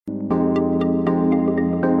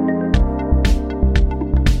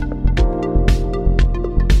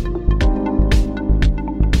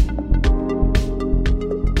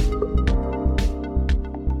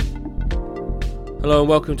Hello and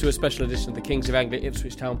welcome to a special edition of the Kings of Anglia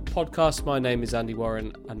Ipswich Town podcast. My name is Andy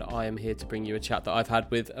Warren and I am here to bring you a chat that I've had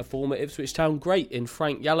with a former Ipswich Town great in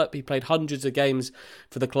Frank Yallop. He played hundreds of games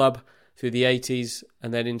for the club through the 80s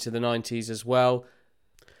and then into the 90s as well.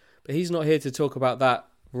 But he's not here to talk about that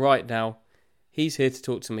right now. He's here to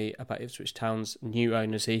talk to me about Ipswich Town's new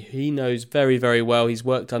owners. He knows very, very well. He's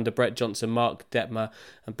worked under Brett Johnson, Mark Detmer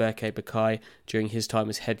and Berke Bakai during his time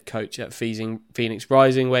as head coach at Phoenix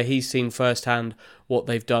Rising, where he's seen firsthand what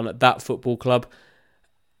they've done at that football club.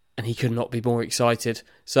 And he could not be more excited.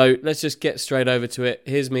 So let's just get straight over to it.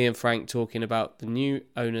 Here's me and Frank talking about the new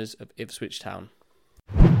owners of Ipswich Town.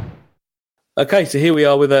 Okay, so here we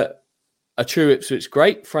are with a true Ipswich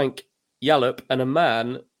great, Frank Yallop, and a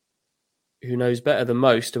man who knows better than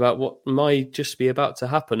most about what might just be about to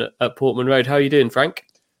happen at Portman Road. How are you doing, Frank?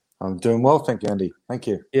 I'm doing well, thank you, Andy. Thank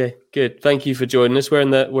you. Yeah, good. Thank you for joining us. Where in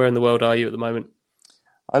the world are you at the moment?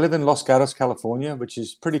 I live in Los Gatos, California, which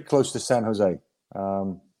is pretty close to San Jose.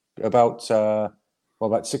 About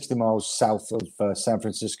 60 miles south of San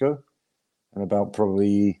Francisco, and about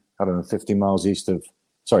probably 50 miles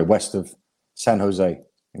west of San Jose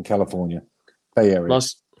in California, Bay Area.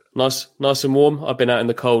 Nice and warm. I've been out in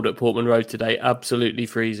the cold at Portman Road today. Absolutely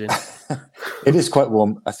freezing. It is quite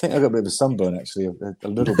warm. I think I got a bit of a sunburn, actually, a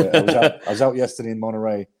little bit. I was out yesterday in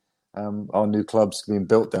Monterey. Our new club's being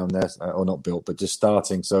built down there, or not built, but just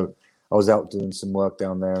starting. So I was out doing some work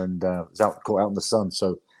down there and was caught out in the sun.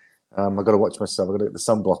 So I've got to watch myself. I've got to get the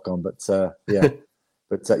sunblock on. But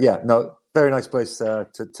very nice place to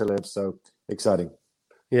live. So exciting.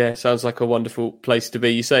 Yeah, sounds like a wonderful place to be.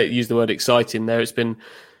 Use the word exciting there. It's been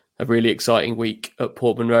a really exciting week at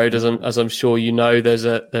Portman Road, as I'm sure you know. There's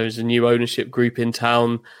a new ownership group in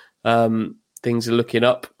town. Things are looking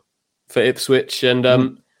up for Ipswich,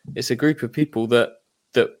 and it's a group of people that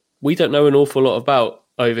we don't know an awful lot about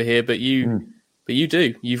over here, but you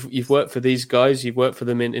do. You've worked for these guys. You've worked for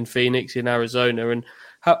them in Phoenix, in Arizona, and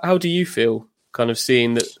how do you feel kind of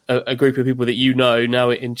seeing that a group of people that you know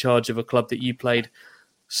now in charge of a club that you played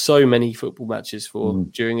so many football matches for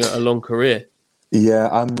during a long career? Yeah,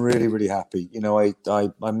 I'm really, really happy. You know, I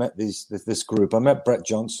met this group. I met Brett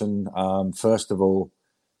Johnson, first of all,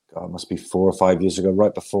 it must be 4 or 5 years ago,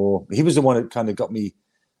 right before. He was the one that kind of got me,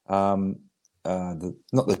 not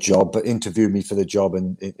the job, but interviewed me for the job.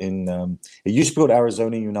 It used to be called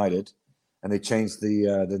Arizona United, and they changed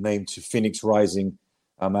the name to Phoenix Rising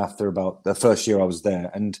after about the first year I was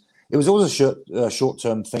there. And it was always a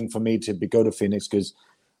short-term thing for me to go to Phoenix because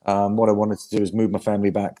what I wanted to do is move my family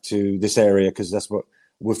back to this area because that's what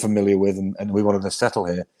we're familiar with, and we wanted to settle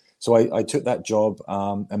here. So I took that job,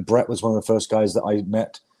 and Brett was one of the first guys that I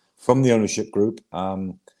met from the ownership group.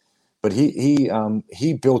 But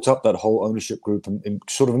he built up that whole ownership group, and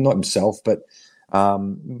sort of not himself, but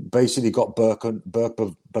basically got Berke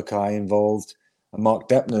Bakai involved, and Mark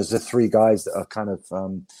Detmer as the three guys that are kind of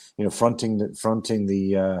fronting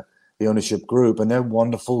the ownership group, and they're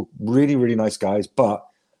wonderful, really, really nice guys, but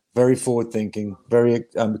very forward-thinking, very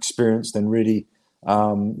experienced, and really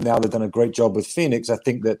now they've done a great job with Phoenix. I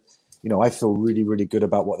think that, I feel really, really good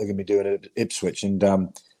about what they're going to be doing at Ipswich. And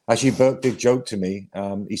actually, Burke did joke to me.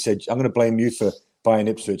 He said, "I'm going to blame you for buying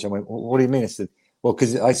Ipswich." I went, well, "What do you mean?" I said, "Well,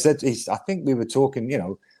 because I think we were talking,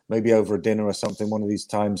 maybe over a dinner or something one of these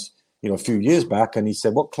times, a few years back." And he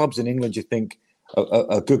said, "What clubs in England do you think are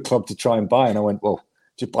a good club to try and buy?" And I went, "Well,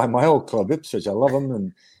 just buy my old club, Ipswich. I love them,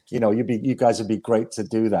 and you guys would be great to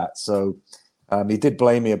do that." So he did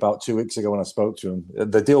blame me about 2 weeks ago when I spoke to him.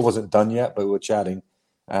 The deal wasn't done yet, but we were chatting,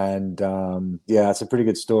 and it's a pretty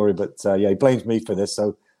good story. But he blames me for this,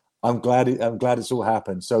 so I'm glad it's all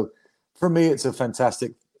happened. So for me, it's a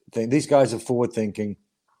fantastic thing. These guys are forward thinking.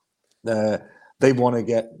 They want to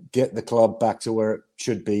get the club back to where it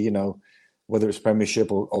should be. Whether it's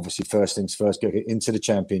Premiership or obviously first things first, get it into the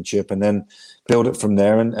Championship and then build it from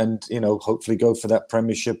there, and hopefully go for that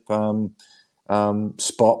Premiership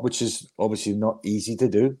spot, which is obviously not easy to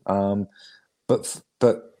do. But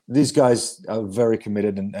these guys are very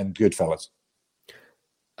committed and good fellas.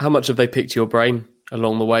 How much have they picked your brain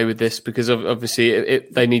along the way with this? Because obviously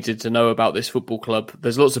they needed to know about this football club.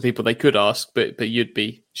 There's lots of people they could ask, but you'd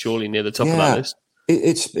be surely near the top of that list.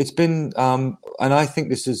 It's been, and I think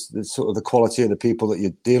this is the sort of the quality of the people that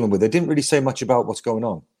you're dealing with. They didn't really say much about what's going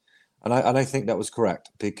on, and I think that was correct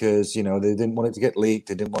because they didn't want it to get leaked.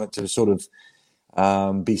 They didn't want it to sort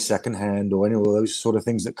of be secondhand or any of those sort of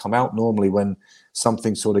things that come out normally when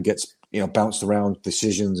something sort of gets bounced around,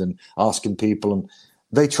 decisions and asking people. And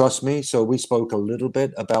they trust me, so we spoke a little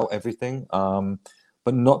bit about everything,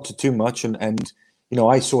 but not too much. And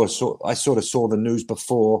I sort of saw the news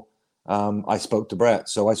before I spoke to Brett.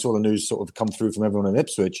 So I saw the news sort of come through from everyone in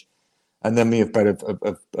Ipswich. And then me and Brett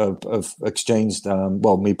have exchanged,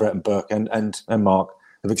 me, Brett and Burke and Mark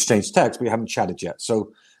have exchanged texts, but we haven't chatted yet.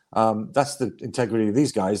 So that's the integrity of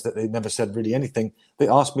these guys, that they never said really anything. They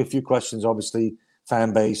asked me a few questions, obviously,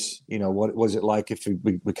 fan base, what was it like if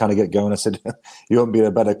we kind of get going? I said, you won't be at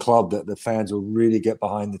a better club, that the fans will really get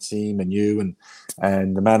behind the team and you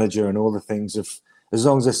and the manager and all the things, as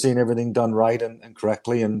long as they're seeing everything done right and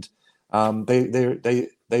correctly. And they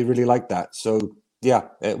really like that. So, yeah,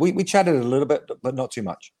 we chatted a little bit, but not too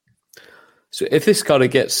much. So if this kind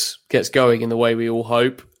of gets going in the way we all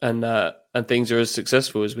hope, and things are as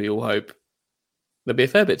successful as we all hope, there'll be a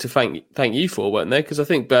fair bit to thank you for, weren't there? Because I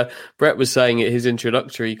think Brett was saying at his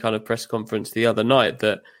introductory kind of press conference the other night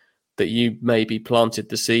that you maybe planted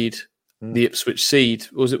the seed, the Ipswich seed.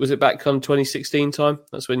 Was it back come 2016 time?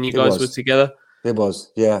 That's when you guys were together. It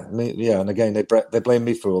was, yeah, and again they blame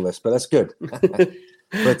me for all this, but that's good. But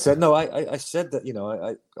no, I said that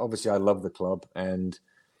I obviously I love the club, and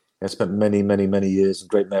I spent many years,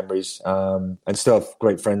 great memories, and still have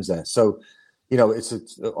great friends there. So,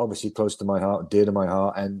 it's obviously close to my heart, dear to my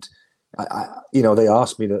heart, and they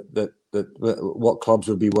asked me that what clubs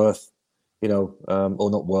would be worth, or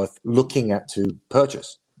not worth looking at to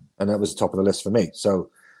purchase, and that was top of the list for me. So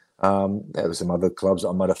there were some other clubs that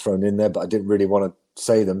I might have thrown in there, but I didn't really want to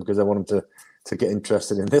say them because I wanted to get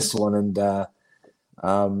interested in this one, and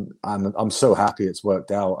I'm so happy it's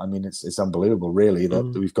worked out. I mean, it's unbelievable, really,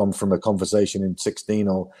 that we've gone from a conversation in 16,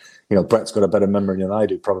 or Brett's got a better memory than I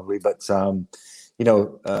do, probably, but over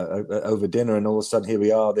dinner, and all of a sudden here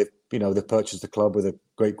we are. They've purchased the club with a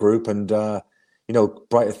great group, and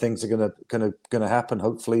brighter things are gonna happen,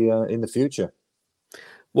 hopefully, in the future.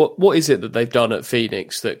 What is it that they've done at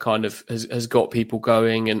Phoenix that kind of has got people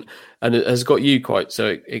going and has got you quite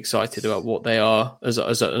so excited about what they are as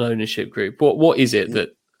an ownership group? What is it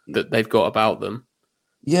that they've got about them?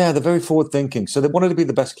 Yeah, they're very forward thinking. So they wanted to be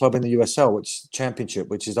the best club in the USL, Championship,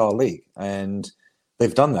 which is our league, and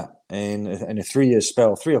they've done that in a 3 year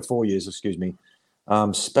spell, 3 or 4 years, excuse me,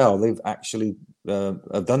 spell. They've actually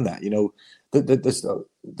have done that.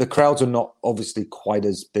 The crowds are not obviously quite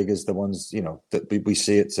as big as the ones that we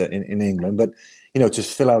see it in England, but to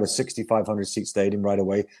fill out a 6,500 seat stadium right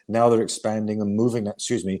away. Now they're expanding and moving that.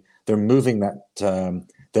 They're moving that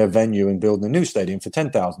their venue and building a new stadium for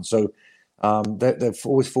 10,000. So they're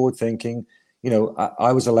always forward thinking.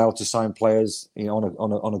 I was allowed to sign players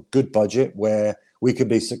on a good budget where we could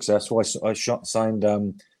be successful. I signed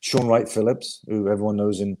Sean Wright Phillips, who everyone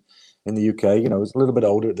knows in the UK. He's a little bit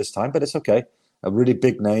older at this time, but it's okay. A really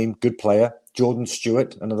big name, good player. Jordan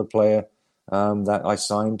Stewart, another player that I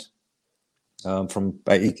signed from.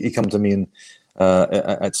 He came to me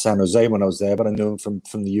at San Jose when I was there, but I knew him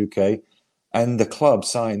from the UK. And the club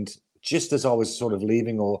signed just as I was sort of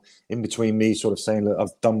leaving, or in between me sort of saying that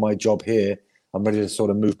I've done my job here, I'm ready to sort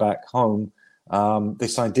of move back home. They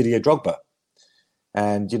signed Didier Drogba.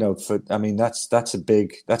 And that's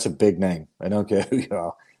a big name. I don't care who you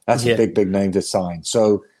are. That's a big name to sign.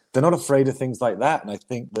 So they're not afraid of things like that. And I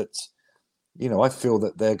think that, I feel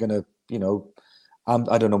that they're going to,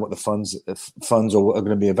 I don't know what the funds are going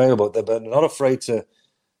to be available, but they're not afraid to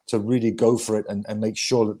really go for it and make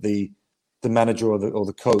sure that the manager or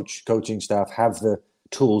the coaching staff have the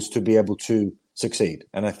tools to be able to succeed.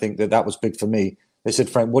 And I think that was big for me. They said,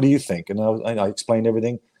 Frank, what do you think? And I explained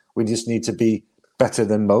everything. We just need to be better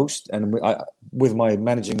than most. And with my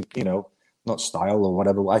managing, not style or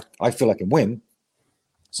whatever, I feel I can win.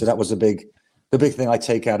 So that was the big thing I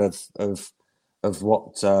take out of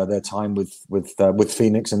what their time with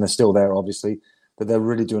Phoenix, and they're still there, obviously, that they're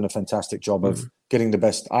really doing a fantastic job of getting the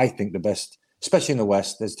best, especially in the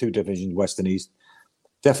West. There's two divisions, West and East.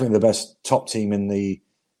 Definitely the best top team in the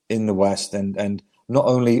West, and not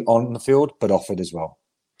only on the field, but off it as well.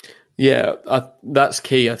 Yeah, that's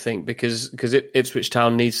key, I think, because Ipswich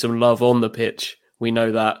Town needs some love on the pitch. We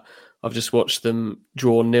know that. I've just watched them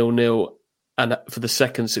draw 0-0 and for the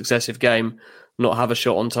second successive game, not have a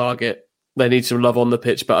shot on target. They need some love on the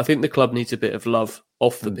pitch, but I think the club needs a bit of love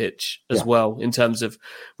off the pitch as well in terms of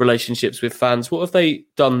relationships with fans. What have they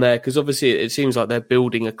done there? Because obviously it seems like they're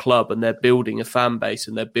building a club and they're building a fan base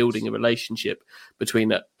and they're building a relationship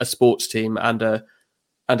between a sports team and a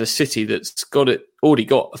city that's already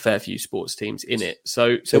got a fair few sports teams in it.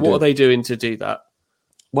 So what are they doing to do that?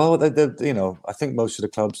 Well, I think most of the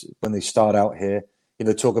clubs, when they start out here,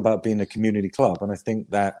 talk about being a community club, and I think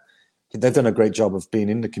that they've done a great job of being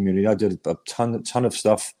in the community. I did a ton of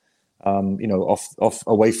stuff, off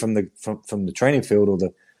away from the training field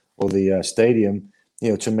or the stadium,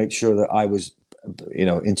 to make sure that I was,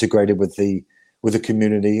 integrated with the with the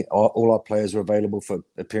community. All our players are available for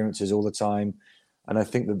appearances all the time. And I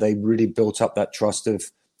think that they really built up that trust of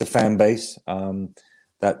the fan base,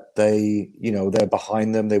 that they're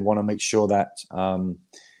behind them. They want to make sure that,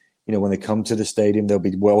 when they come to the stadium, they'll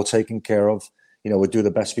be well taken care of. We'll do the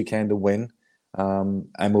best we can to win,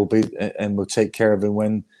 and we'll take care of it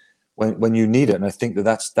when you need it. And I think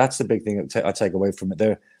that's the big thing that I take away from it.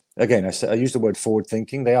 They're, again, I use the word forward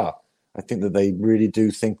thinking. They are. I think that they really do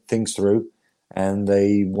think things through, and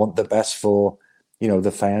they want the best for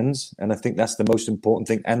the fans. And I think that's the most important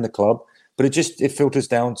thing, and the club. But it filters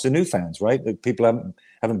down to new fans, right? That people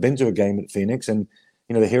haven't been to a game at Phoenix, and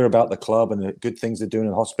they hear about the club and the good things they're doing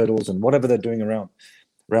in hospitals and whatever they're doing around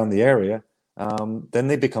the area. Then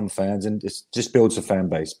they become fans, and it just builds a fan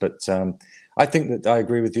base. But I think that I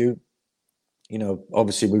agree with you.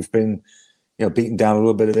 Obviously we've been beaten down a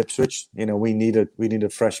little bit at Ipswich. We need a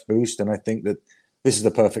fresh boost, and I think that this is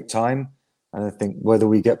the perfect time. And I think whether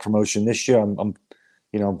we get promotion this year, I'm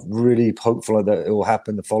really hopeful that it will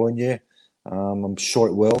happen the following year. I'm sure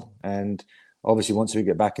it will. And obviously, once we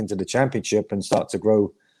get back into the championship and start to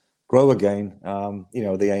grow again,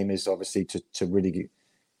 the aim is obviously to really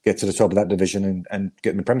get to the top of that division and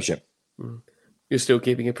get in the Premiership. You're still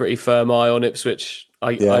keeping a pretty firm eye on Ipswich,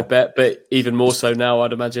 I bet, but even more so now,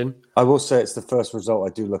 I'd imagine. I will say it's the first result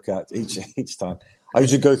I do look at each time. I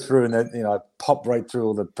usually go through and then I pop right through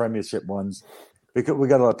all the Premiership ones. We got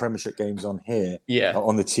a lot of Premiership games on here,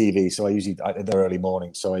 on the TV. So I usually they're early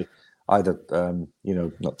morning, so I either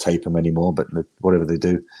not tape them anymore, but whatever they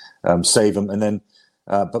do, save them, and then.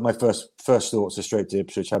 But my first thoughts are straight to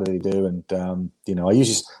Ipswich. How do they do? And I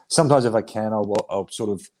usually sometimes if I can, I'll sort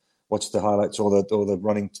of watch the highlights or the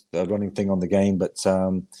running thing on the game. But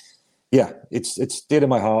it's dear to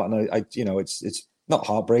my heart, and I it's not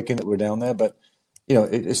heartbreaking that we're down there, but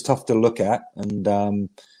it's tough to look at. And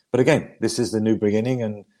but again, this is the new beginning,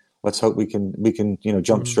 and let's hope we can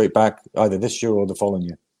jump straight back either this year or the following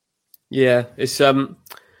year. Yeah, it's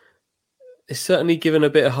certainly given a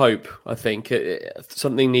bit of hope, I think.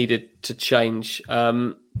 Something needed to change.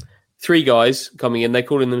 Three guys coming in. They're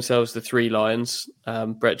calling themselves the Three Lions.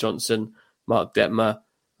 Brett Johnson, Mark Detmer,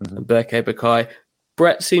 and Berke Bakai.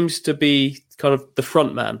 Brett seems to be kind of the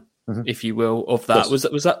front man, if you will, of that. Yes.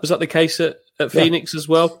 Was that the case at Phoenix as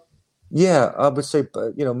well? Yeah, I would say, I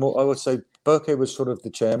would say Berke was sort of the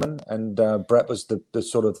chairman, and Brett was the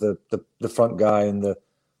sort of the front guy and the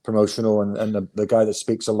promotional and the guy that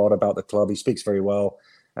speaks a lot about the club. He speaks very well,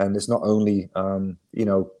 and it's not only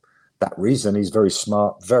that reason. He's very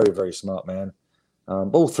smart, very very smart man.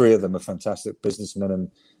 All three of them are fantastic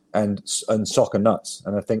businessmen and soccer nuts.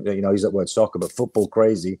 And I think that use that word soccer, but football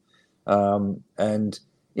crazy. To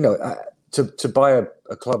buy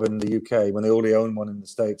a club in the UK when they already own one in the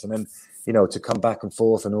States, and then to come back and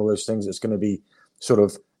forth and all those things, it's going to be sort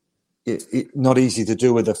of not easy to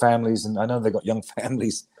do with the families, and I know they've got young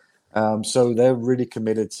families, so they're really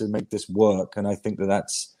committed to make this work, and I think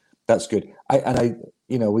that's good.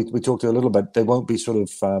 We talked a little bit. They won't be sort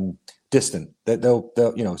of distant. They'll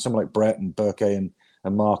someone like Brett and Berke and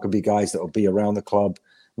Mark will be guys that will be around the club,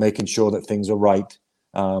 making sure that things are right.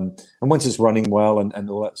 And once it's running well and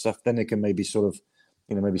all that stuff, then they can maybe sort of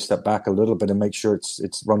maybe step back a little bit and make sure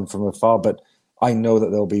it's run from afar. But I know that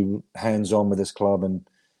they'll be hands on with this club and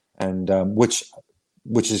which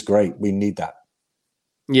is great. We need that.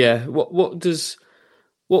 Yeah. What's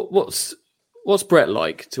Brett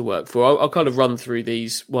like to work for? I'll kind of run through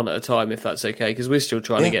these one at a time if that's okay, because we're still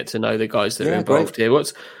trying to get to know the guys that are involved here.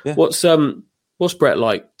 What's Brett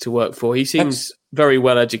like to work for? He seems very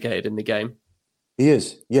well educated in the game. He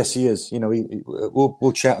is. Yes, he is.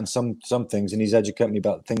 We'll chat on some things, and he's educating me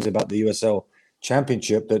about things about the USL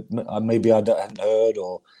Championship that maybe I hadn't heard,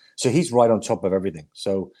 so he's right on top of everything.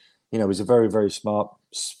 So he's a very very smart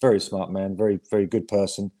man, very very good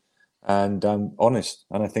person, and honest.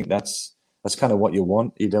 And I think that's kind of what you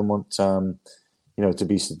want. You don't want to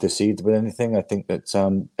be deceived with anything. I think that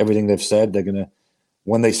everything they've said, they're gonna,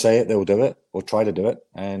 when they say it, they'll do it or try to do it.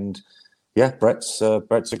 And yeah, Brett's a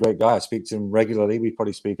great guy. I speak to him regularly. We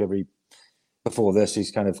probably speak before this. He's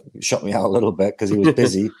kind of shut me out a little bit because he was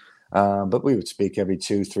busy. But we would speak every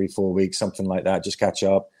 2, 3, 4 weeks, something like that. Just catch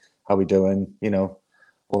up. How we doing?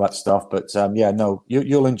 All that stuff. But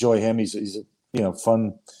you'll enjoy him. He's a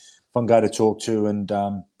fun guy to talk to, and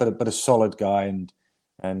but a solid guy,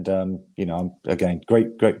 and again,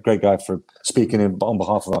 great guy for speaking on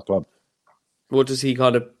behalf of our club. What does he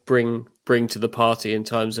kind of bring to the party in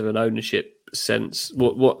terms of an ownership sense?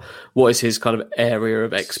 What is his kind of area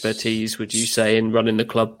of expertise, would you say, in running the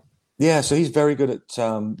club? Yeah, so he's very good at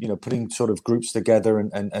putting sort of groups together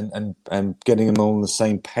and getting them all on the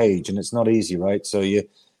same page, and it's not easy, right? So if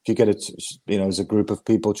you get as a group of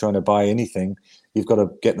people trying to buy anything, you've got to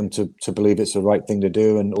get them to believe it's the right thing to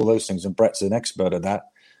do and all those things. And Brett's an expert at that.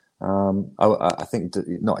 I think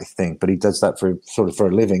not. I think, but he does that for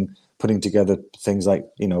a living, putting together things like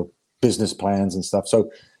business plans and stuff.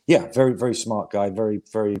 So yeah, very very smart guy, very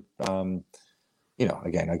very.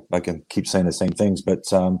 Again, I can keep saying the same things,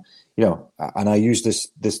 but and I use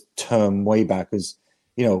this term way back as,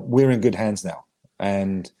 we're in good hands now,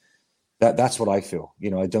 and that's what I feel.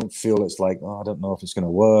 I don't feel it's like, oh, I don't know if it's going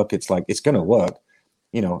to work. It's like, it's going to work.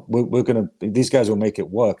 We're going to, these guys will make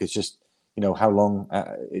it work. It's just, how long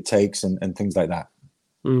it takes and things like that.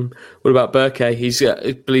 What about Berke? I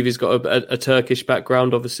believe he's got a Turkish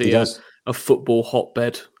background, obviously a football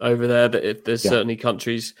hotbed over there. That if there's certainly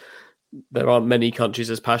countries, there aren't many countries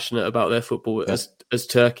as passionate about their football as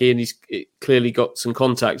Turkey, and he's clearly got some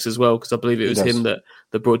contacts as well, because I believe it was him that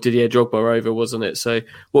brought Didier Drogba over, wasn't it? So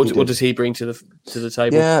what does he bring to the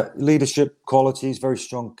table? Yeah, leadership qualities, very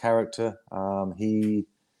strong character.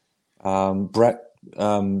 Brett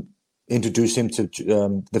introduced him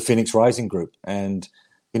to the Phoenix Rising group, and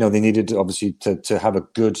they needed obviously to have a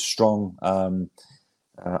good, strong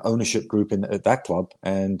ownership group at that club,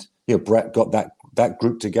 and Brett got that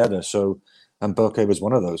group together. So, and Berke was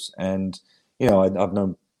one of those. And I've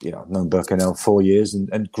known Berke now 4 years,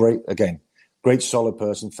 and great solid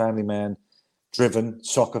person, family man, driven,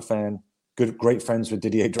 soccer fan, great friends with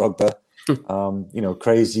Didier Drogba.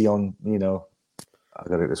 Crazy on I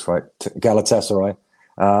got it this right, Galatasaray.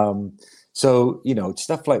 So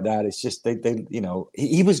stuff like that. It's just they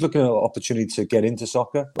he was looking at an opportunity to get into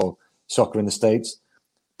soccer or soccer in the States,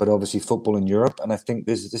 but obviously football in Europe. And I think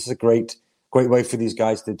this is a great way for these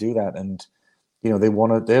guys to do that. And they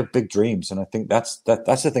have big dreams, and I think that's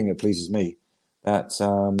the thing that pleases me. That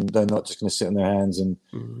they're not just going to sit on their hands and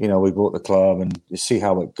we bought the club and you see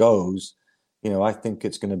how it goes. I think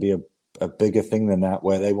it's going to be a bigger thing than that,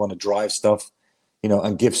 where they want to drive stuff,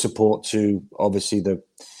 and give support to obviously the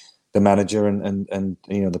manager and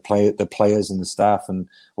the players and the staff and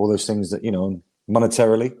all those things that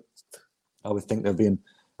monetarily. I would think there'll be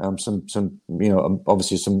some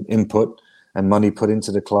obviously some input and money put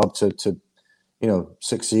into the club to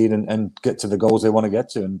succeed and get to the goals they want to get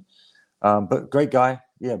to. And but great guy,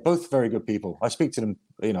 yeah, both very good people. I speak to them,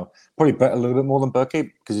 probably a little bit more than Berke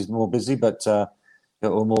because he's more busy, but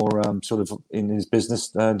or more sort of in his business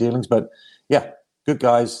dealings. But yeah, good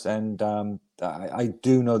guys, and I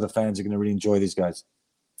do know the fans are going to really enjoy these guys.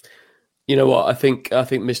 You know what? I think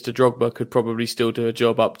Mr. Drogba could probably still do a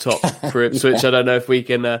job up top for Ipswich. I don't know if we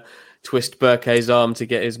can twist Berke's arm to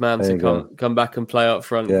get his man to come back and play up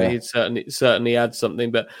front. Yeah. He'd certainly add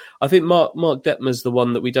something. But I think Mark Detmer's the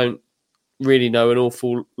one that we don't really know an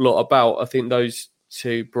awful lot about. I think those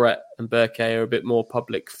two, Brett and Berke, are a bit more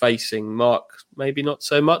public facing. Mark maybe not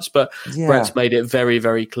so much, but Brett's made it very,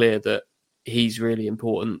 very clear that he's really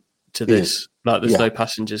important to this. Like there's no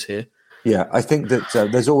passengers here. Yeah, I think that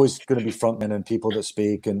there's always going to be frontmen and people that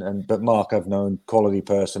speak, but Mark I've known, quality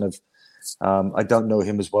person. I don't know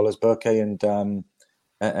him as well as Berke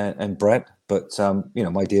and Brett, but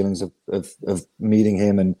my dealings of meeting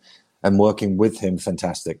him and working with him,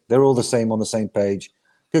 fantastic. They're all on the same page.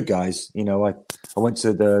 Good guys. I went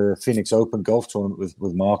to the Phoenix Open golf tournament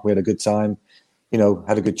with Mark. We had a good time.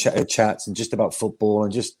 Had a good chats and just about football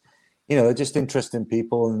and just they're just interesting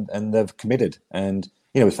people and they're committed and.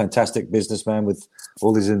 A fantastic businessman with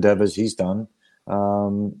all these endeavors he's done.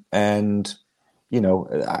 Again,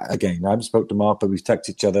 I haven't spoke to Mark, but we've texted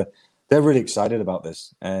each other. They're really excited about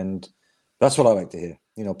this. And that's what I like to hear.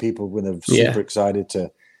 People when they're super excited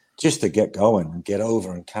to get going and get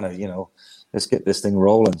over and kind of, let's get this thing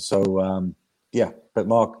rolling. So, but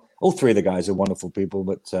Mark, all three of the guys are wonderful people.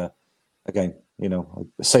 But again,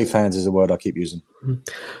 safe hands is a word I keep using.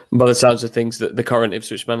 By the sounds of things, that the current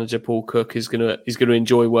Ipswich manager Paul Cook is going to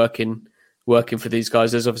enjoy working for these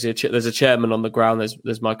guys. There's obviously there's a chairman on the ground.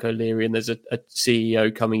 There's Mike O'Leary, and there's a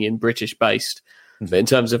CEO coming in, British based. Mm-hmm. But in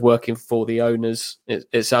terms of working for the owners,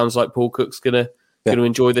 it sounds like Paul Cook's going to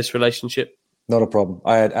enjoy this relationship. Not a problem.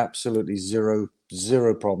 I had absolutely zero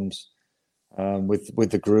problems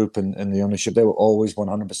with the group and the ownership. They were always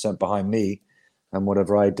 100% behind me. And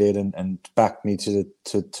whatever I did, and backed me to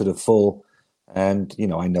the full, and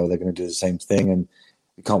I know they're going to do the same thing. And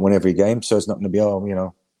you can't win every game, so it's not going to be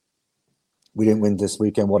we didn't win this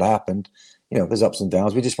weekend. What happened? There's ups and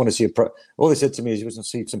downs. We just want to see all they said to me is we want to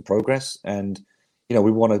see some progress, and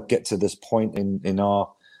we want to get to this point in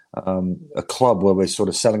our a club where we're sort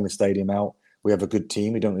of selling the stadium out. We have a good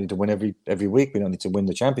team. We don't need to win every week. We don't need to win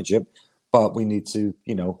the championship, but we need to,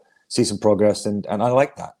 see some progress. And I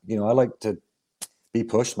like that. I like to be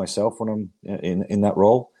pushed myself when I'm in that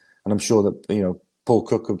role. And I'm sure that, Paul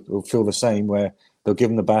Cook will feel the same, where they'll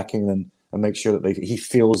give him the backing and make sure that he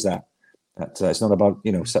feels that it's not about,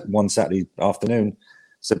 one Saturday afternoon.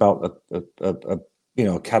 It's about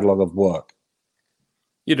a catalogue of work.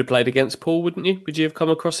 You'd have played against Paul, wouldn't you? Would you have come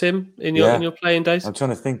across him in your playing days? I'm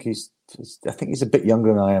trying to think. I think he's a bit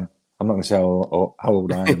younger than I am. I'm not going to say how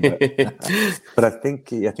old I am, but I think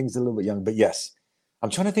he's a little bit young. But yes,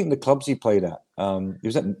 I'm trying to think the clubs he played at. He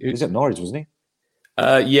was at Norwich, wasn't he?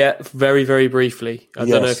 Yeah, very, very briefly. I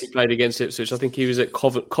don't know if he played against Ipswich. I think he was at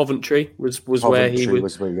Coventry. Was where he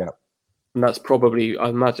was. Yeah. And that's probably, I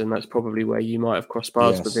imagine, where you might have crossed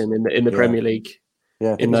paths with him in the Premier League.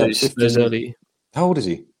 Yeah, in those early. How old is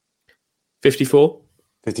he? 54.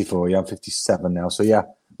 54. Yeah, I'm 57 now. So yeah,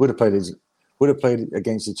 would have played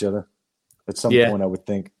against each other at some point, I would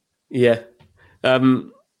think. Yeah.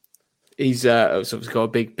 He's obviously got a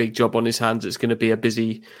big job on his hands. It's going to be a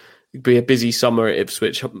busy summer at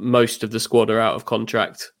Ipswich. Most of the squad are out of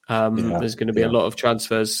contract. There's going to be a lot of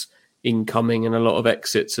transfers incoming and a lot of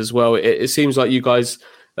exits as well. It seems like you guys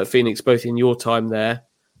at Phoenix, both in your time there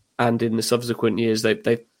and in the subsequent years,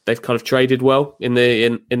 they've kind of traded well in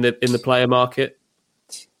the player market.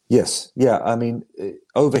 Yes, yeah. I mean,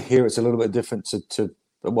 over here it's a little bit different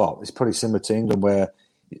it's pretty similar to England, where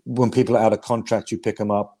when people are out of contract, you pick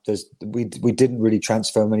them up. We didn't really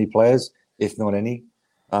transfer many players, if not any.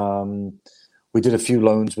 We did a few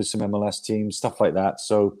loans with some MLS teams, stuff like that.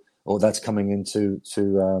 So, that's coming into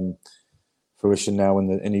fruition now in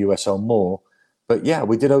the USL more. But yeah,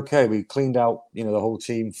 we did okay. We cleaned out, the whole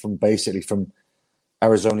team from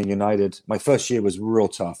Arizona United. My first year was real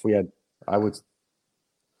tough. And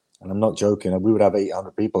I'm not joking, we would have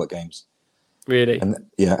 800 people at games. Really? And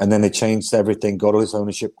then they changed everything, got all this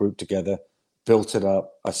ownership group together, built it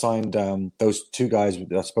up. I signed those two guys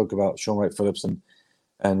I spoke about, Sean Wright-Phillips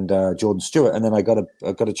and Jordan Stewart. And then I got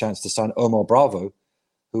a chance to sign Omar Bravo,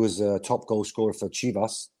 who was a top goal scorer for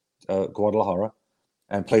Chivas, Guadalajara,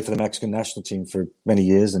 and played for the Mexican national team for many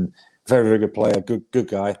years. And very, very good player, good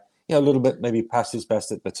guy. A little bit maybe past his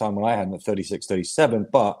best at the time when I had him at 36, 37.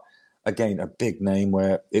 But again, a big name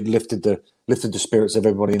where it lifted the spirits of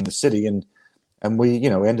everybody in the city. And we, we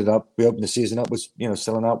opened the season up with,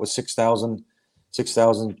 selling out with 6,000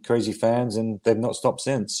 crazy fans, and they've not stopped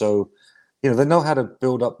since. So, they know how to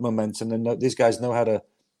build up momentum. These guys know how to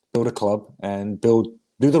build a club and do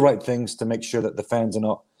the right things to make sure that the fans are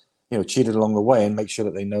not, cheated along the way, and make sure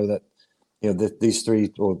that they know that, these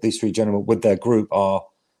three gentlemen with their group are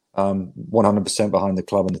 100% behind the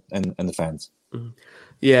club and the fans. Mm-hmm.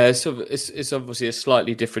 Yeah, it's obviously a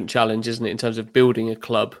slightly different challenge, isn't it, in terms of building a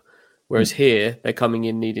club? Whereas here, they're coming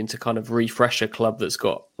in needing to kind of refresh a club that's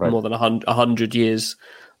got more than 100 years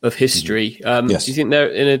of history. Yes. Do you think they're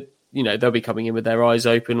in they'll be coming in with their eyes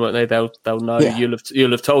open, won't they? They'll know. Yeah.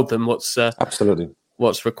 You'll have told them absolutely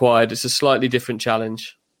what's required. It's a slightly different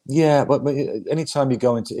challenge. Yeah, but anytime you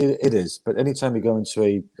go into it is. But anytime you go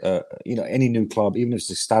into any new club, even if it's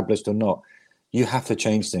established or not, you have to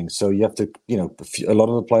change things. So you have to, a lot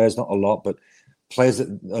of the players, not a lot, but players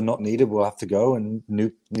that are not needed will have to go, and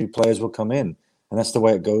new players will come in, and that's the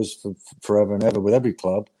way it goes for forever and ever with every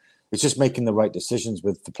club. It's just making the right decisions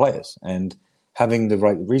with the players and having the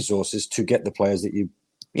right resources to get the players that you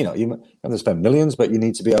have to spend millions, but you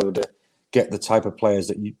need to be able to get the type of players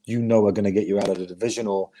that you know are going to get you out of the division,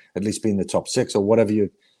 or at least be in the top six, or whatever your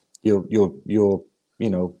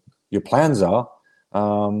plans are.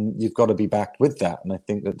 You've got to be backed with that, and I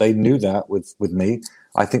think that they knew that with me.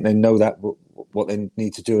 I think they know that what they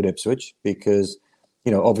need to do at Ipswich, because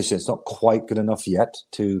obviously it's not quite good enough yet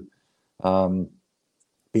to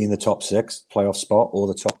be in the top six playoff spot or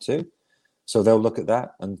the top two. So they'll look at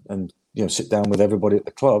that and sit down with everybody at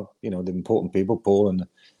the club, the important people, Paul and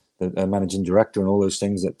the managing director, and all those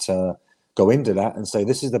things that go into that, and say,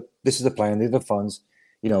 this is the plan, these are the funds.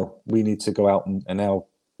 We need to go out and now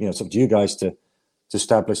it's up to you guys to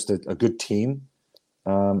establish a good team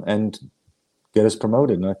and get us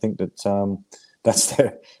promoted. And I think that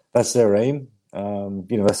that's their aim.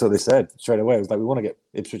 That's what they said straight away. It was like, we want to get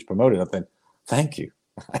Ipswich promoted. I think, thank you.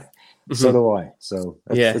 So do I. So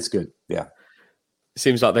it's good. Yeah. It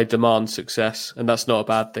seems like they demand success, and that's not a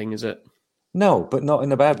bad thing, is it? No, but not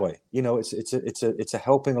in a bad way. It's a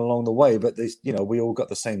helping along the way, but we all got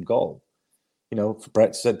the same goal.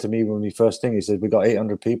 Brett said to me when we first thing, he said, we got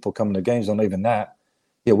 800 people coming to games, not even that.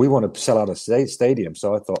 Yeah, we want to sell out a stadium.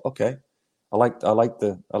 So I thought, okay, I like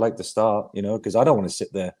the start, because I don't want to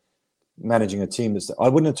sit there managing a team. I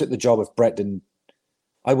wouldn't have took the job if Brett didn't.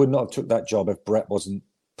 I would not have took that job if Brett wasn't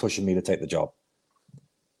pushing me to take the job.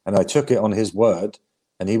 And I took it on his word,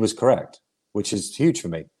 and he was correct, which is huge for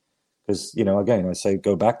me. Because, again, I say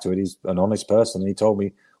go back to it. He's an honest person. And he told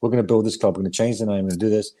me, we're going to build this club. We're going to change the name. We're going to do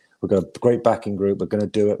this. We've got a great backing group. We're going to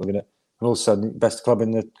do it. And all of a sudden, best club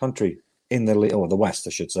in the country, the West, I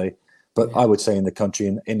should say. But I would say in the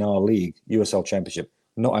country, in our league, USL Championship,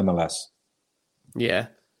 not MLS. Yeah.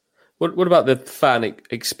 What about the fan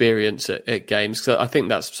experience at games? Because I think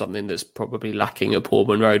that's something that's probably lacking at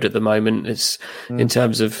Portman Road at the moment. It's in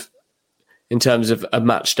terms of a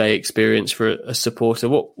match day experience for a supporter.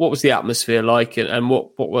 What was the atmosphere like, and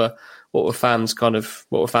what were fans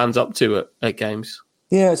up to at games?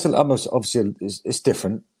 Yeah, it's obviously it's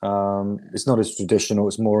different. It's not as traditional.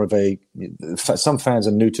 It's more of some fans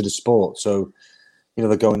are new to the sport, so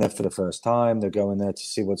they're going there for the first time. They're going there to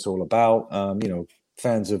see what it's all about.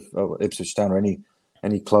 Fans of Ipswich Town or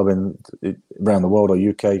any club around the world or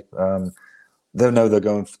UK, they'll know they're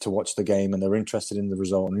going to watch the game, and they're interested in the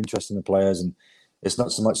result and interested in the players. And it's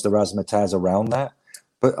not so much the razzmatazz around that,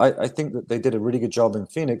 but I think that they did a really good job in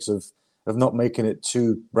Phoenix of not making it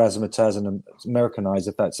too razzmatazz and Americanized,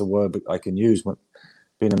 if that's a word I can use,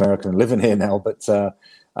 being American and living here now. But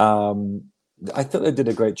I thought they did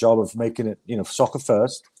a great job of making it, soccer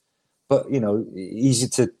first, but easy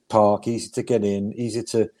to park, easy to get in, easy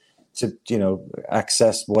to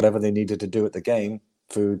access whatever they needed to do at the game,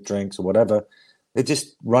 food, drinks, or whatever. They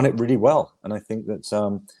just run it really well. And I think that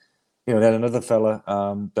then another fella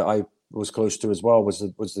that I was close to as well was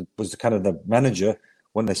the kind of the manager.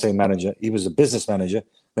 When they say manager, he was a business manager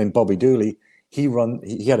named Bobby Dooley. He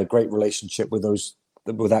had a great relationship with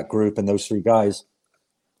that group and those three guys,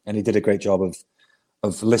 and he did a great job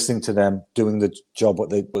of listening to them, doing the job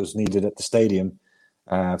what was needed at the stadium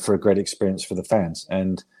for a great experience for the fans.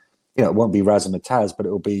 And it won't be razzmatazz, but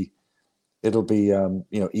it'll be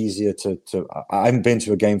easier to. I haven't been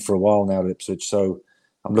to a game for a while now at Ipswich, so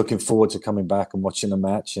I'm looking forward to coming back and watching a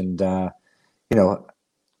match, and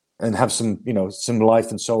and have some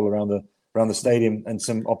life and soul around the stadium and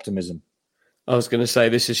some optimism. I was going to say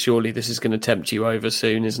this is going to tempt you over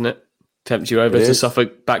soon, isn't it? Tempt you over to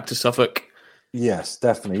Suffolk, back to Suffolk. Yes,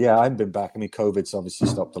 definitely. Yeah, I haven't been back. I mean, COVID's obviously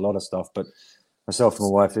stopped a lot of stuff, but myself and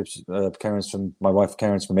my wife,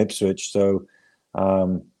 Karen's from Ipswich, so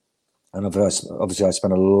and obviously I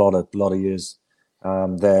spent a lot of years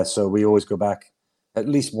there, so we always go back at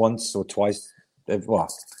least once or twice. Well,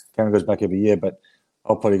 Karen goes back every year, but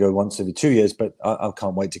I'll probably go once every 2 years. But I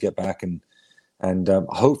can't wait to get back, and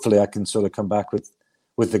hopefully I can sort of come back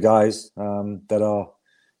with the guys that are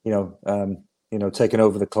taking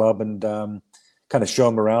over the club and kind of show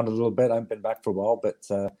them around a little bit. I haven't been back for a while, but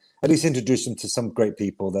at least introduce them to some great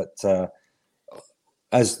people that,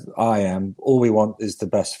 as I am, all we want is the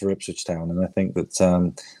best for Ipswich Town. And I think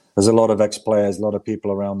that there's a lot of ex-players, a lot of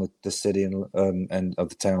people around the city and of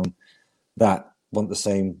the town that want the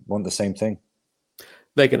same thing.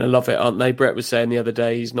 They're going to love it, aren't they? Brett was saying the other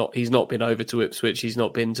day he's not been over to Ipswich. He's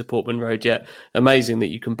not been to Portman Road yet. Amazing that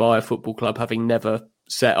you can buy a football club having never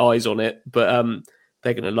set eyes on it. But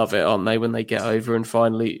they're going to love it, aren't they, when they get over and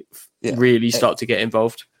finally really start to get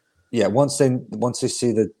involved? Yeah, once they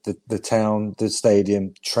see the town, the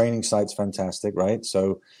stadium, training site's fantastic, right?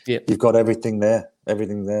 So you've got everything there.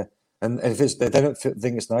 And if they don't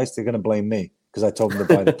think it's nice, they're going to blame me because I told them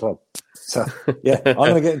to buy the club. So I'm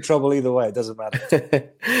going to get in trouble either way. It doesn't matter.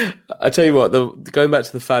 I tell you what, going back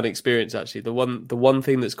to the fan experience, actually, the one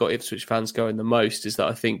thing that's got Ipswich fans going the most is that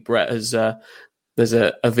I think Brett has. There's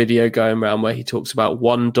a video going around where he talks about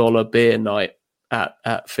 $1 beer night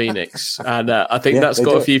at Phoenix, and I think that's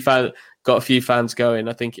got a few fans going.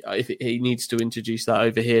 I think if he needs to introduce that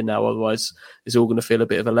over here now, otherwise it's all going to feel a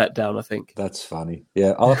bit of a letdown. I think that's funny.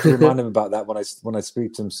 Yeah, I'll have to remind him about that when I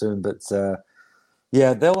speak to him soon. But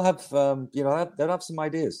they'll have they'll have some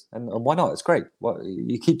ideas, and why not? It's great.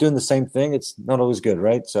 You keep doing the same thing, it's not always good,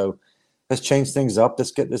 right? So let's change things up.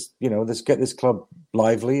 Let's get this club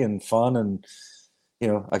lively and fun, and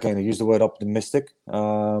again, I use the word optimistic.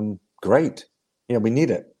 Great. We need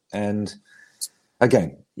it. And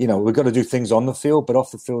again, we've got to do things on the field, but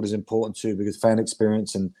off the field is important too, because fan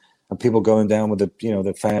experience and people going down with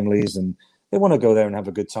their families, and they want to go there and have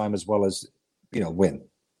a good time as well as, win.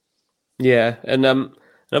 Yeah. And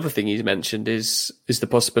another thing he's mentioned is the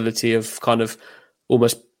possibility of kind of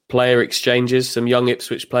almost player exchanges, some young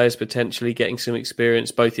Ipswich players potentially getting some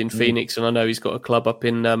experience both in Phoenix, and I know he's got a club up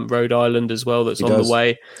in Rhode Island as well that's on the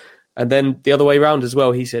way. And then the other way around as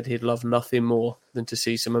well, he said he'd love nothing more than to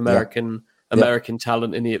see some American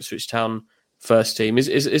talent in the Ipswich Town first team.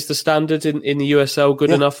 Is the standard in the USL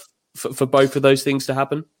good enough for both of those things to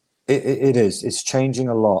happen? It is. It's changing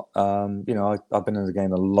a lot. I've been in the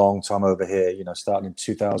game a long time over here, starting in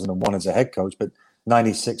 2001 as a head coach, but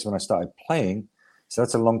 96 when I started playing. So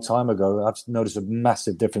that's a long time ago. I've noticed a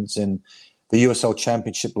massive difference in the USL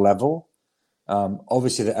Championship level.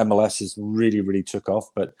 Obviously, the MLS has really, really took off,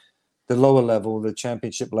 but the lower level, the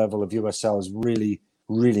Championship level of USL has really,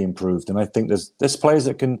 really improved. And I think there's players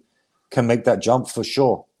that can make that jump for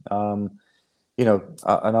sure. And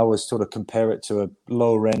I always sort of compare it to a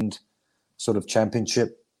lower end sort of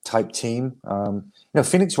championship type team.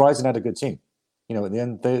 Phoenix Rising had a good team. At the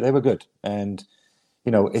end, they were good. And,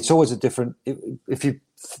 it's always a different, if you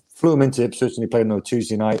flew them into Ipswich and you played on a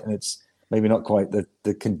Tuesday night and it's maybe not quite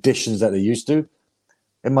the conditions that they used to,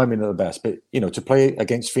 it might be not the best. But, to play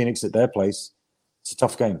against Phoenix at their place, it's a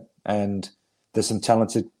tough game. And there's some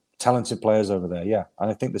talented players over there. Yeah. And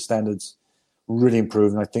I think the standards really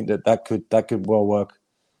improved, and I think that could well work.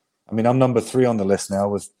 I mean, I'm number 3 on the list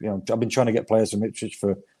now. I've been trying to get players from Ipswich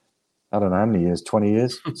for I don't know how many years, 20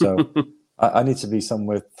 years. So I need to be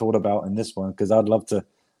somewhere thought about in this one, because I'd love to.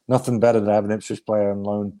 Nothing better than have an Ipswich player on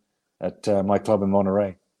loan at my club in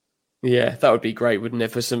Monterey. Yeah, that would be great, wouldn't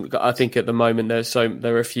it? I think at the moment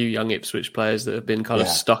there are a few young Ipswich players that have been kind of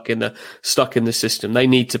stuck in the system. They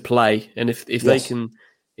need to play, and if they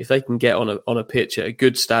can get on a pitch at a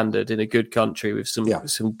good standard in a good country with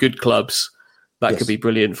some good clubs, that could be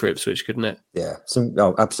brilliant for Ipswich, couldn't it? Yeah,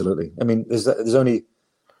 absolutely. I mean, there's only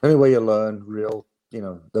the only way you learn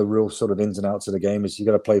the real sort of ins and outs of the game is you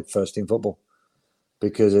got to play first team football,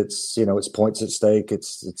 because it's points at stake.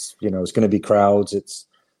 It's going to be crowds.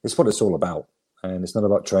 It's what it's all about, and it's not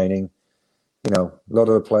about training. A lot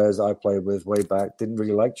of the players I played with way back didn't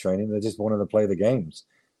really like training. They just wanted to play the games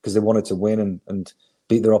because they wanted to win and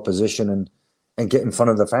beat their opposition and get in front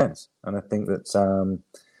of the fans. And I think that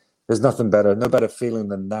there's no better feeling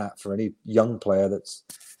than that for any young player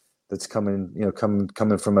that's coming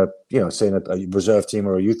from say a reserve team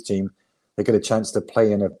or a youth team. They get a chance to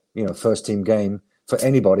play in a first team game for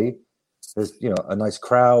anybody. There's a nice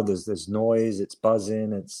crowd. There's noise. It's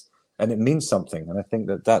buzzing. And it means something. And I think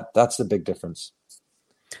that's the big difference.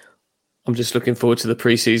 I'm just looking forward to the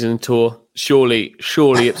pre-season tour. Surely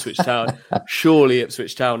Ipswich Town,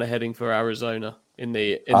 Ipswich Town are heading for Arizona in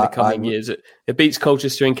the coming years. It beats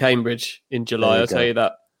Colchester and Cambridge in July. I'll tell you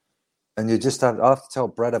that. And you just I have to tell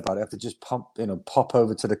Brett about it. I have to just pop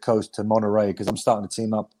over to the coast to Monterey, because I'm starting to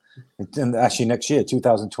team up. And actually next year,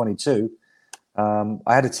 2022, I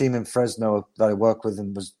had a team in Fresno that I worked with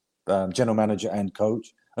and was general manager and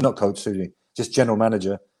coach. Not coach, excuse me, just general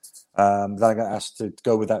manager. Then I got asked to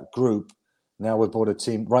go with that group. Now we've bought a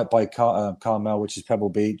team right by Carmel, which is Pebble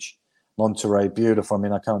Beach, Monterey, beautiful. I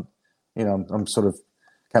mean, I can't, I'm sort of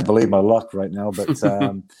can't believe my luck right now, but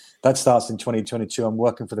that starts in 2022. I'm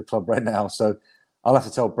working for the club right now, so I'll have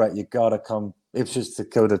to tell Brett, you gotta come Ipswich to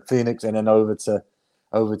go to Phoenix and then over to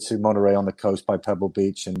Monterey on the coast by Pebble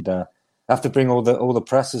Beach, and have to bring all the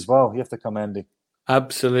press as well. You have to come, Andy.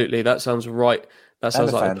 Absolutely, that sounds right. That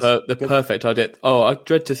sounds like the perfect idea. Oh, I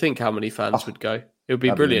dread to think how many fans would go. It would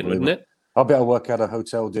be brilliant, wouldn't it? I'll be able to work out a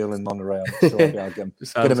hotel deal in Monterey. I'm sure I'll be able to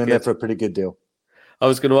get them in there for a pretty good deal. I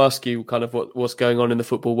was going to ask you kind of what's going on in the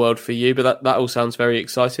football world for you, but that all sounds very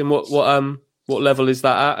exciting. What level is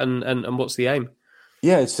that at, and what's the aim?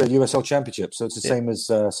 Yeah, it's a USL Championship, so it's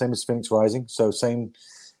the same as Phoenix Rising. So same.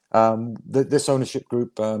 This ownership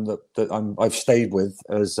group that I've stayed with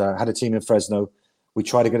has had a team in Fresno. We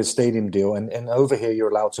try to get a stadium deal, and over here you're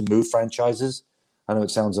allowed to move franchises. I know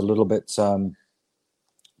it sounds a little bit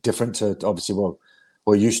different to obviously what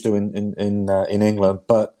we're used to in England,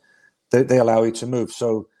 but they allow you to move.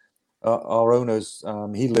 So our owners,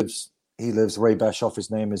 he lives Ray Bashoff, his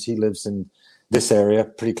name is. He lives in this area,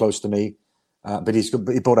 pretty close to me, but he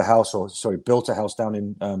built a house down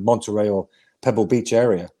in Monterey or Pebble Beach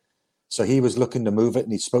area. So he was looking to move it,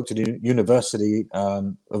 and he spoke to the University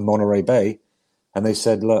of Monterey Bay. And they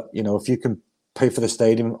said, look, if you can pay for the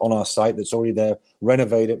stadium on our site that's already there,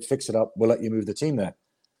 renovate it, fix it up, we'll let you move the team there.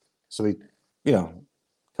 So we,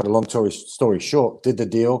 cut a long story short, did the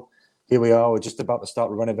deal. Here we are. We're just about to start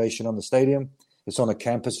the renovation on the stadium. It's on a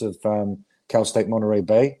campus of Cal State Monterey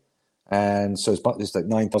Bay. And so it's like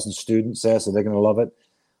 9,000 students there, so they're going to love it.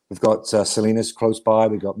 We've got Salinas close by.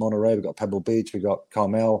 We've got Monterey. We've got Pebble Beach. We've got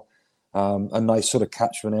Carmel, a nice sort of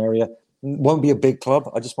catchment area. Won't be a big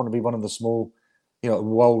club. I just want to be one of the small,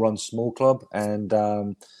 well-run small club, and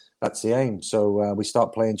that's the aim. So we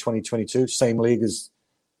start playing 2022, same league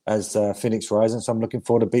as Phoenix Rising. So I'm looking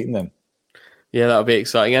forward to beating them. Yeah, that'll be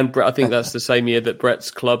exciting. And Brett, I think that's the same year that Brett's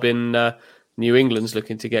club in New England's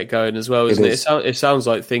looking to get going as well, isn't it? It sounds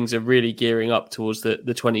like things are really gearing up towards the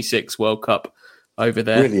 26 World Cup over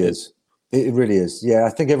there. It really is. It really is. Yeah, I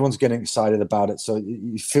think everyone's getting excited about it. So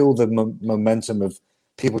you feel the momentum of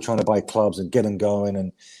people trying to buy clubs and get them going.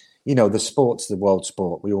 And, you know, the sport's the world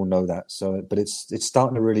sport. We all know that. So, but it's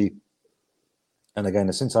starting to really. And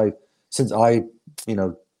again, since I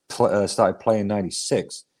started playing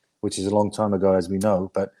 '96, which is a long time ago, as we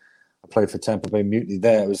know, but I played for Tampa Bay Mutiny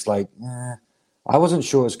there. It was like, I wasn't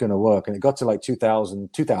sure it was going to work. And it got to like 2000,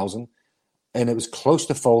 and it was close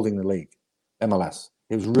to folding the league, MLS.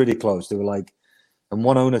 It was really close. They were like, and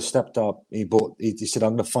one owner stepped up. He said,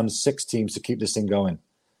 I'm going to fund 6 teams to keep this thing going.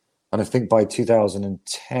 And I think by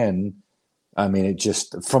 2010, I mean, it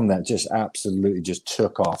just absolutely just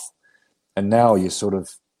took off. And now you're sort of,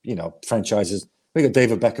 you know, franchises. We got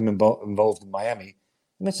David Beckham involved in Miami.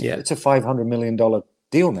 And it's a $500 million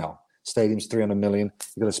deal now. Stadium's $300 million.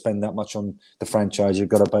 You've got to spend that much on the franchise. You've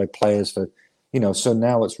got to buy players for, you know. So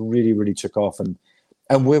now it's really, really took off, and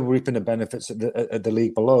we're reaping the benefits at the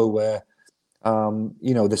league below, where,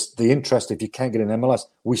 you know, the interest. If you can't get an MLS,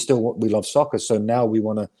 we love soccer. So now we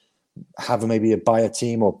want to have maybe buy a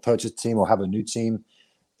team or purchase a team or have a new team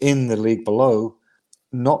in the league below,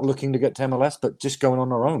 not looking to get to MLS, but just going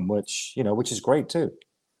on our own, which is great too.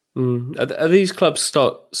 Are these clubs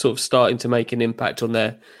starting to make an impact on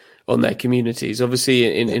their communities?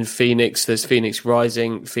 Obviously, in Phoenix, there's Phoenix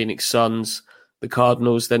Rising, Phoenix Suns, the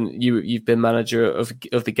Cardinals. Then you've been manager of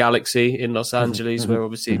the Galaxy in Los Angeles, where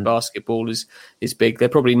obviously basketball is big. They're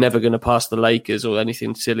probably never going to pass the Lakers or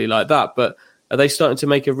anything silly like that. But are they starting to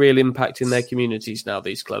make a real impact in their communities now,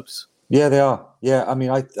 these clubs? Yeah, they are. Yeah, I mean,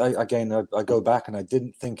 I go back, and I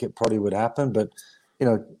didn't think it probably would happen, but you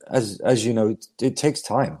know, as you know, it takes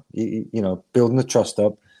time. You know, building the trust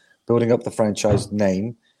up, building up the franchise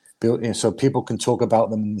name, so people can talk about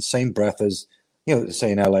them in the same breath as, you know,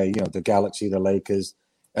 say in LA, you know, the Galaxy, the Lakers,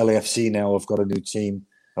 LAFC now have got a new team.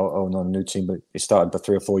 Oh, not a new team, but it started about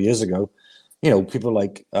 3 or 4 years ago. You know, people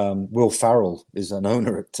like Will Farrell is an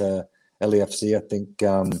owner at LAFC. I think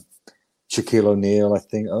Shaquille O'Neal. I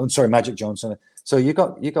think. Oh, sorry, Magic Johnson. So you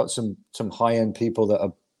got some high end people that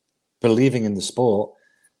are believing in the sport.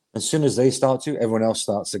 As soon as they start to, everyone else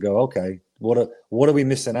starts to go, okay, what are we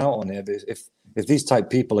missing out on here? If these type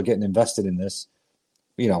people are getting invested in this,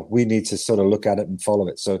 you know, we need to sort of look at it and follow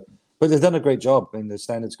it. So, but they've done a great job. I mean, the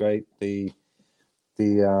standard's great. The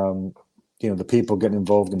people getting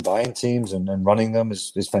involved in buying teams and running them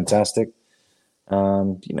is fantastic.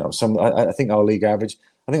 You know, I think our league average.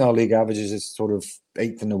 I think our league averages is sort of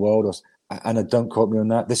 8th in the world, and don't quote me on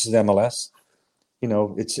that. This is MLS. You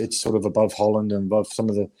know, it's sort of above Holland and above some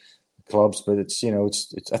of the clubs, but it's, you know,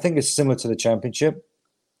 it's I think it's similar to the Championship.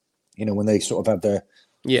 You know, when they sort of have their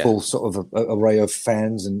full sort of array of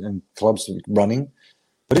fans and clubs running,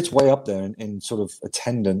 but it's way up there in sort of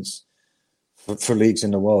attendance for leagues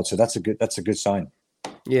in the world. So that's a good sign.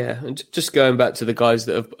 Yeah, and just going back to the guys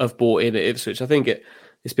that have bought in at Ipswich, I think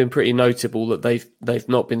it's been pretty notable that they've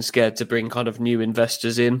not been scared to bring kind of new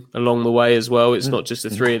investors in along the way as well. It's not just the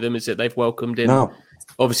 3 of them, is it? They've welcomed in. No.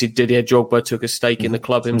 Obviously, Didier Drogba took a stake in the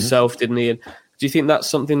club himself, didn't he? And do you think that's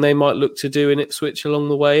something they might look to do in Ipswich along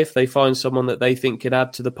the way if they find someone that they think can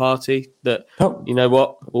add to the party? That you know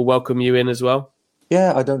what, we'll welcome you in as well.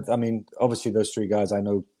 Yeah, I mean, obviously those 3 guys I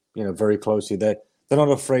know, you know, very closely. They're not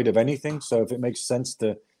afraid of anything. So if it makes sense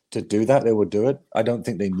to do that, they will do it. I don't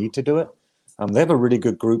think they need to do it. They have a really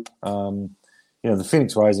good group. You know, the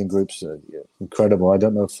Phoenix Rising group's incredible. I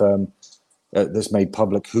don't know if this made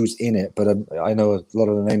public who's in it, but I know a lot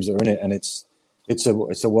of the names that are in it, and it's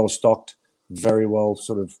a well stocked, very well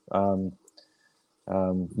sort of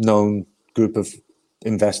known group of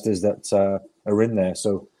investors that are in there.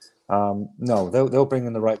 So no, they'll bring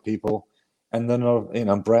in the right people, and then you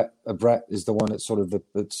know, Brett is the one that sort of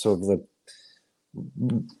the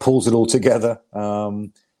pulls it all together.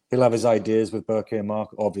 He'll have his ideas with Burke and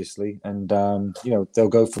Mark, obviously, and you know, they'll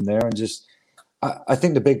go from there. And just, I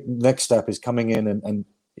think the big next step is coming in and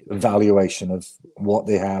evaluation of what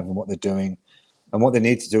they have and what they're doing and what they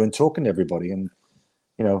need to do, and talking to everybody. And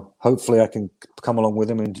you know, hopefully, I can come along with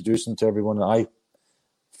them and introduce them to everyone that I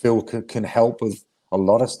feel can help with a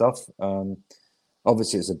lot of stuff.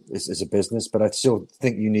 Obviously, it's a business, but I still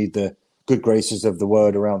think you need the good graces of the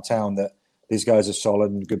word around town that these guys are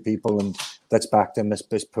solid and good people, and let's back them. Let's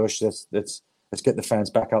push. Let's get the fans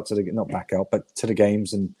back out not back out, but to the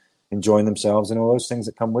games and enjoying themselves and all those things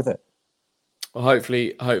that come with it. Well,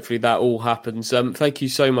 hopefully that all happens. Thank you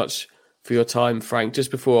so much for your time, Frank.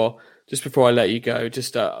 Just before I let you go,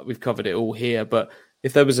 we've covered it all here, but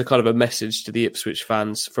if there was a kind of a message to the Ipswich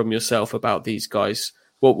fans from yourself about these guys,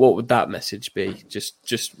 What would that message be?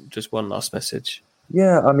 Just one last message.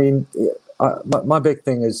 Yeah, I mean, my big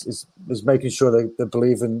thing is making sure they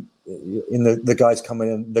believe in the guys coming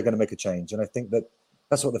in. They're going to make a change, and I think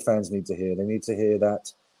that's what the fans need to hear. They need to hear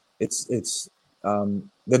that it's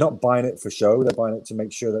they're not buying it for show. They're buying it to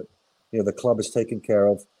make sure that the club is taken care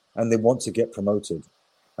of, and they want to get promoted.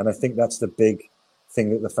 And I think that's the big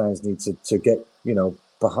thing that the fans need to get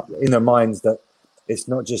in their minds, that it's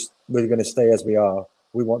not just we're going to stay as we are.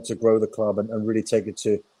 We want to grow the club and really take it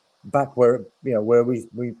to back where where we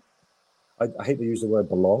I hate to use the word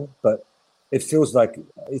belong, but it feels like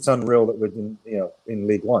it's unreal that we're in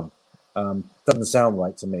League One. Doesn't sound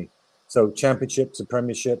right to me. So Championship to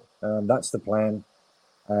Premiership, that's the plan,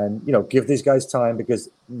 and give these guys time, because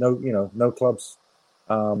no clubs.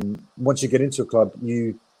 Once you get into a club,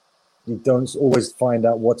 you don't always find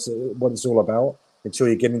out what it's all about until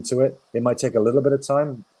you get into it. It might take a little bit of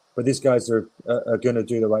time, but these guys are going to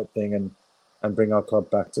do the right thing and bring our club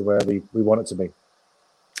back to where we want it to be.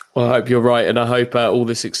 Well, I hope you're right, and I hope all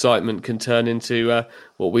this excitement can turn into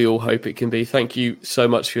what we all hope it can be. Thank you so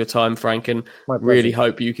much for your time, Frank, and really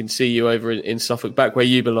hope you can see you over in Suffolk, back where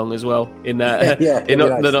you belong as well, in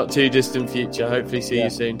the not too distant future. Hopefully see you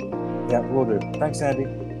soon. Yeah, will do. Thanks, Andy.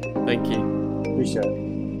 Thank you. Appreciate it.